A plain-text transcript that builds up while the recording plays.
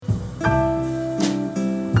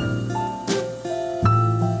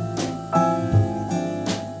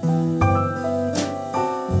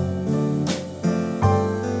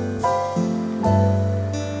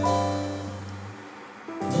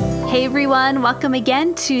everyone. Welcome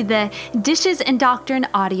again to the Dishes and Doctrine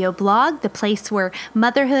audio blog, the place where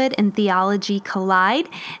motherhood and theology collide.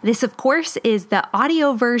 This, of course, is the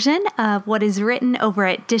audio version of what is written over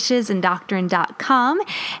at dishesanddoctrine.com.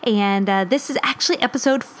 And this is actually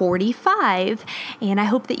episode 45. And I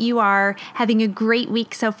hope that you are having a great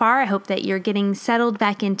week so far. I hope that you're getting settled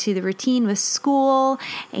back into the routine with school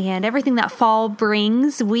and everything that fall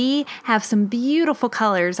brings. We have some beautiful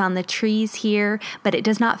colors on the trees here, but it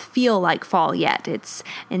does not feel like fall yet. It's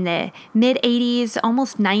in the mid 80s,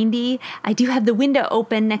 almost 90. I do have the window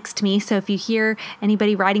open next to me, so if you hear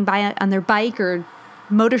anybody riding by on their bike or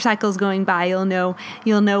motorcycles going by, you'll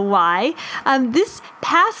know why. This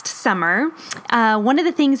past summer, one of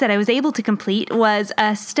the things that I was able to complete was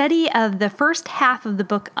a study of the first half of the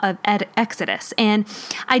book of Exodus. And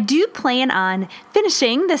I do plan on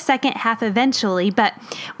finishing the second half eventually, but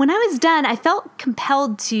when I was done, I felt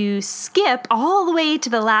compelled to skip all the way to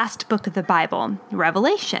the last book of the Bible,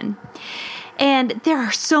 Revelation. And there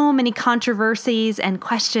are so many controversies and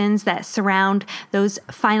questions that surround those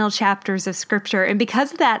final chapters of Scripture. And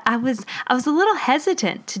because of that, I was a little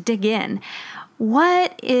hesitant to dig in.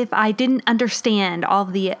 What if I didn't understand all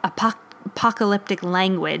of the apocalyptic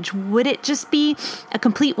language? Would it just be a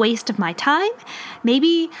complete waste of my time?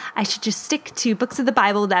 Maybe I should just stick to books of the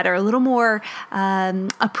Bible that are a little more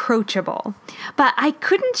approachable. But I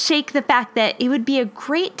couldn't shake the fact that it would be a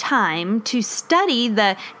great time to study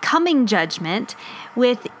the coming judgment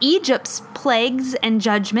with Egypt's plagues and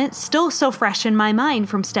judgment still so fresh in my mind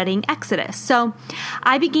from studying Exodus. So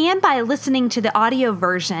I began by listening to the audio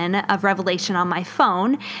version of Revelation on my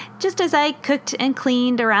phone, just as I cooked and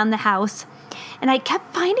cleaned around the house. And I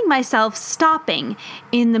kept finding myself stopping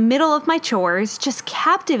in the middle of my chores, just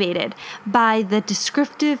captivated by the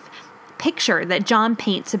descriptive picture that John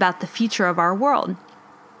paints about the future of our world.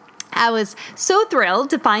 I was so thrilled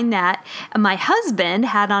to find that my husband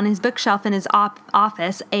had on his bookshelf in his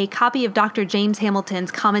office a copy of Dr. James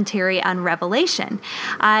Hamilton's commentary on Revelation.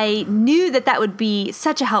 I knew that would be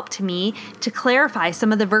such a help to me to clarify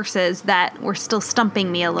some of the verses that were still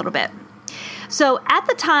stumping me a little bit. So at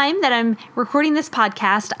the time that I'm recording this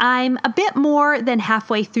podcast, I'm a bit more than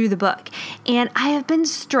halfway through the book, and I have been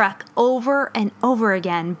struck over and over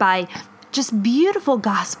again by just beautiful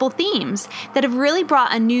gospel themes that have really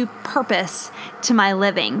brought a new purpose to my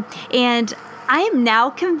living. And I am now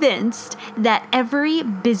convinced that every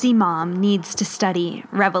busy mom needs to study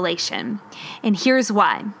Revelation. And here's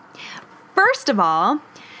why. First of all,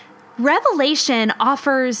 Revelation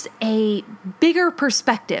offers a bigger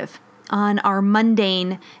perspective on our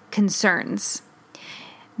mundane concerns.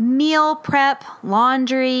 Meal prep,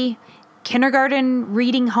 laundry, kindergarten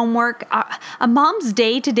reading homework. A mom's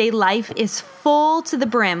day-to-day life is full to the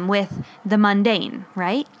brim with the mundane,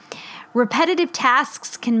 right? Repetitive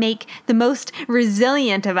tasks can make the most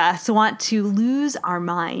resilient of us want to lose our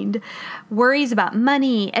mind. Worries about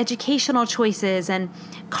money, educational choices, and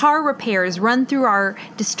car repairs run through our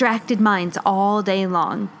distracted minds all day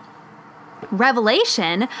long.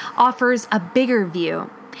 Revelation offers a bigger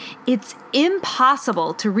view. It's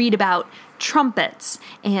impossible to read about trumpets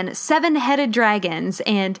and seven-headed dragons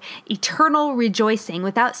and eternal rejoicing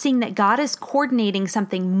without seeing that God is coordinating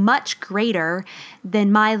something much greater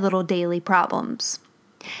than my little daily problems.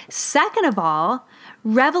 Second of all,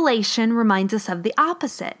 Revelation reminds us of the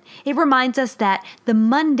opposite. It reminds us that the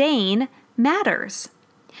mundane matters.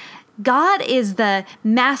 God is the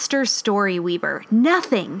master story weaver.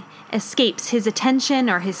 Nothing escapes his attention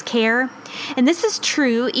or his care. And this is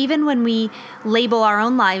true even when we label our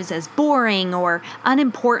own lives as boring or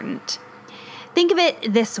unimportant. Think of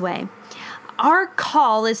it this way. Our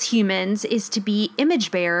call as humans is to be image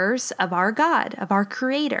bearers of our God, of our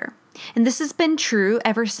Creator. And this has been true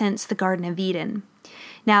ever since the Garden of Eden.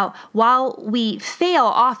 Now, while we fail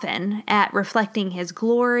often at reflecting his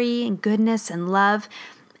glory and goodness and love,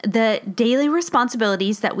 the daily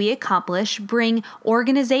responsibilities that we accomplish bring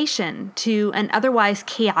organization to an otherwise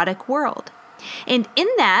chaotic world. And in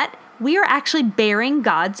that, we are actually bearing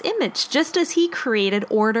God's image, just as he created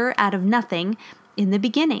order out of nothing in the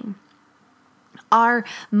beginning. Our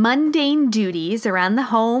mundane duties around the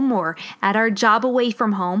home or at our job away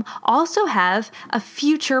from home also have a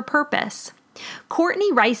future purpose.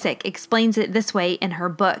 Courtney Reissig explains it this way in her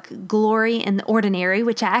book, Glory in the Ordinary,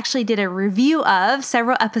 which I actually did a review of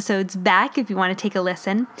several episodes back if you want to take a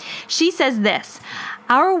listen. She says this: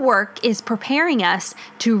 our work is preparing us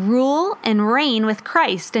to rule and reign with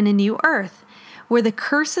Christ in a new earth, where the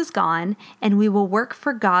curse is gone and we will work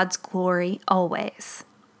for God's glory always.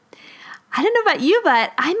 I don't know about you,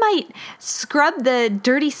 but I might scrub the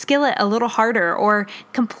dirty skillet a little harder or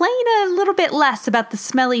complain a little bit less about the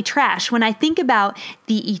smelly trash when I think about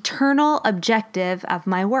the eternal objective of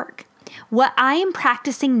my work. What I am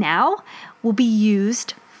practicing now will be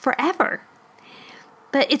used forever.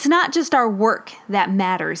 But it's not just our work that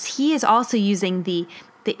matters. He is also using the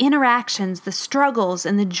interactions, the struggles,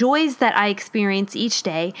 and the joys that I experience each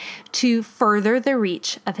day to further the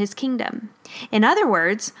reach of his kingdom. In other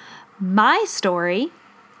words, my story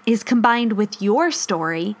is combined with your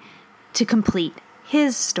story to complete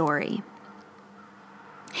his story.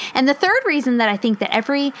 And the third reason that I think that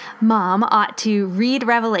every mom ought to read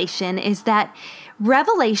Revelation is that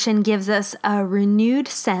Revelation gives us a renewed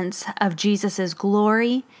sense of Jesus'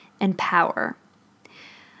 glory and power.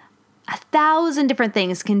 1,000 different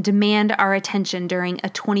things can demand our attention during a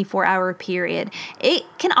 24-hour period. It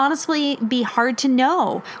can honestly be hard to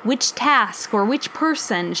know which task or which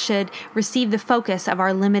person should receive the focus of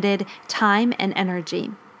our limited time and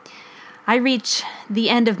energy. I reach the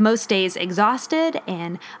end of most days exhausted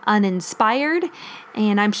and uninspired,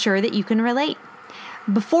 and I'm sure that you can relate.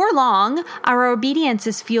 Before long, our obedience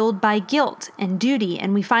is fueled by guilt and duty,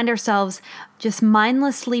 and we find ourselves just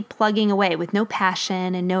mindlessly plugging away with no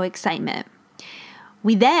passion and no excitement.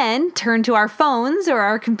 We then turn to our phones or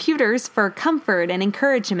our computers for comfort and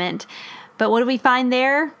encouragement. But what do we find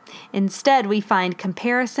there? Instead, we find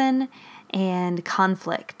comparison and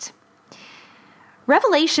conflict.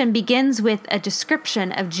 Revelation begins with a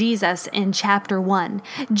description of Jesus in chapter 1.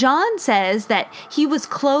 John says that he was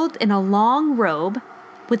clothed in a long robe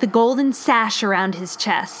with a golden sash around his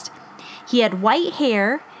chest. He had white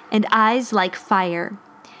hair and eyes like fire.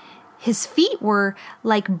 His feet were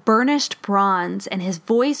like burnished bronze, and his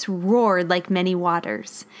voice roared like many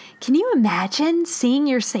waters. Can you imagine seeing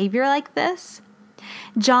your Savior like this?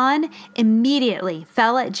 John immediately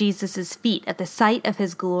fell at Jesus' feet at the sight of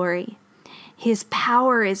his glory. His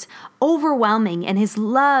power is overwhelming, and his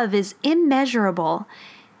love is immeasurable.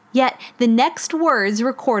 Yet the next words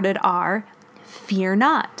recorded are, "Fear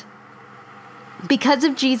not." Because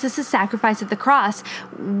of Jesus' sacrifice at the cross,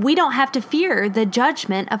 we don't have to fear the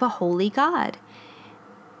judgment of a holy God.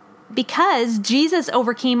 Because Jesus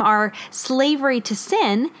overcame our slavery to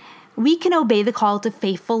sin, we can obey the call to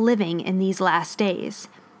faithful living in these last days.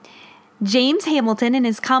 James Hamilton, in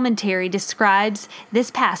his commentary, describes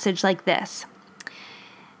this passage like this: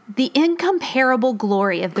 "The incomparable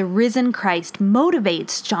glory of the risen Christ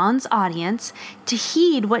motivates John's audience to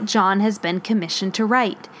heed what John has been commissioned to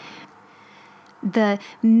write. The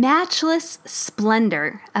matchless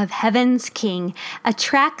splendor of heaven's King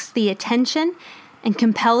attracts the attention and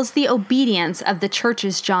compels the obedience of the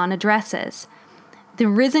churches John addresses. The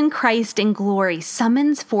risen Christ in glory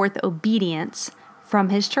summons forth obedience from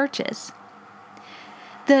his churches."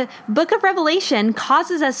 The book of Revelation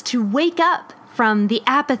causes us to wake up from the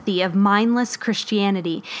apathy of mindless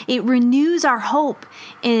Christianity. It renews our hope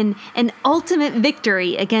in an ultimate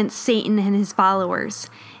victory against Satan and his followers.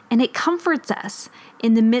 And it comforts us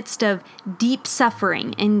in the midst of deep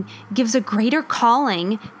suffering and gives a greater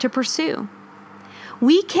calling to pursue.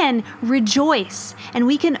 We can rejoice and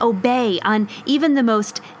we can obey on even the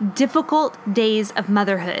most difficult days of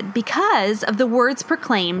motherhood because of the words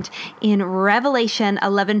proclaimed in Revelation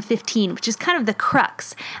 11:15, which is kind of the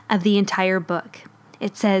crux of the entire book.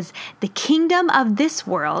 It says, "The kingdom of this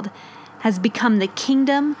world has become the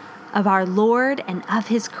kingdom of our Lord and of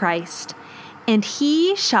his Christ, and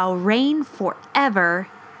he shall reign forever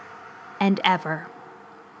and ever."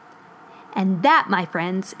 And that, my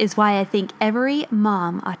friends, is why I think every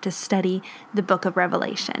mom ought to study the book of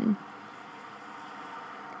Revelation.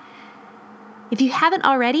 If you haven't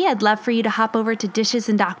already, I'd love for you to hop over to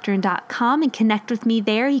dishesanddoctrine.com and connect with me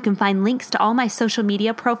there. You can find links to all my social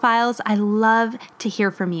media profiles. I love to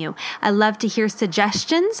hear from you. I love to hear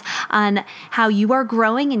suggestions on how you are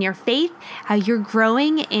growing in your faith, how you're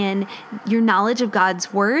growing in your knowledge of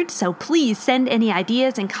God's Word. So please send any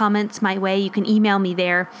ideas and comments my way. You can email me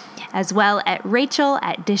there as well at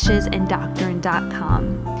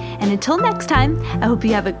rachel@dishesanddoctrine.com. And until next time, I hope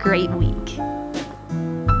you have a great week.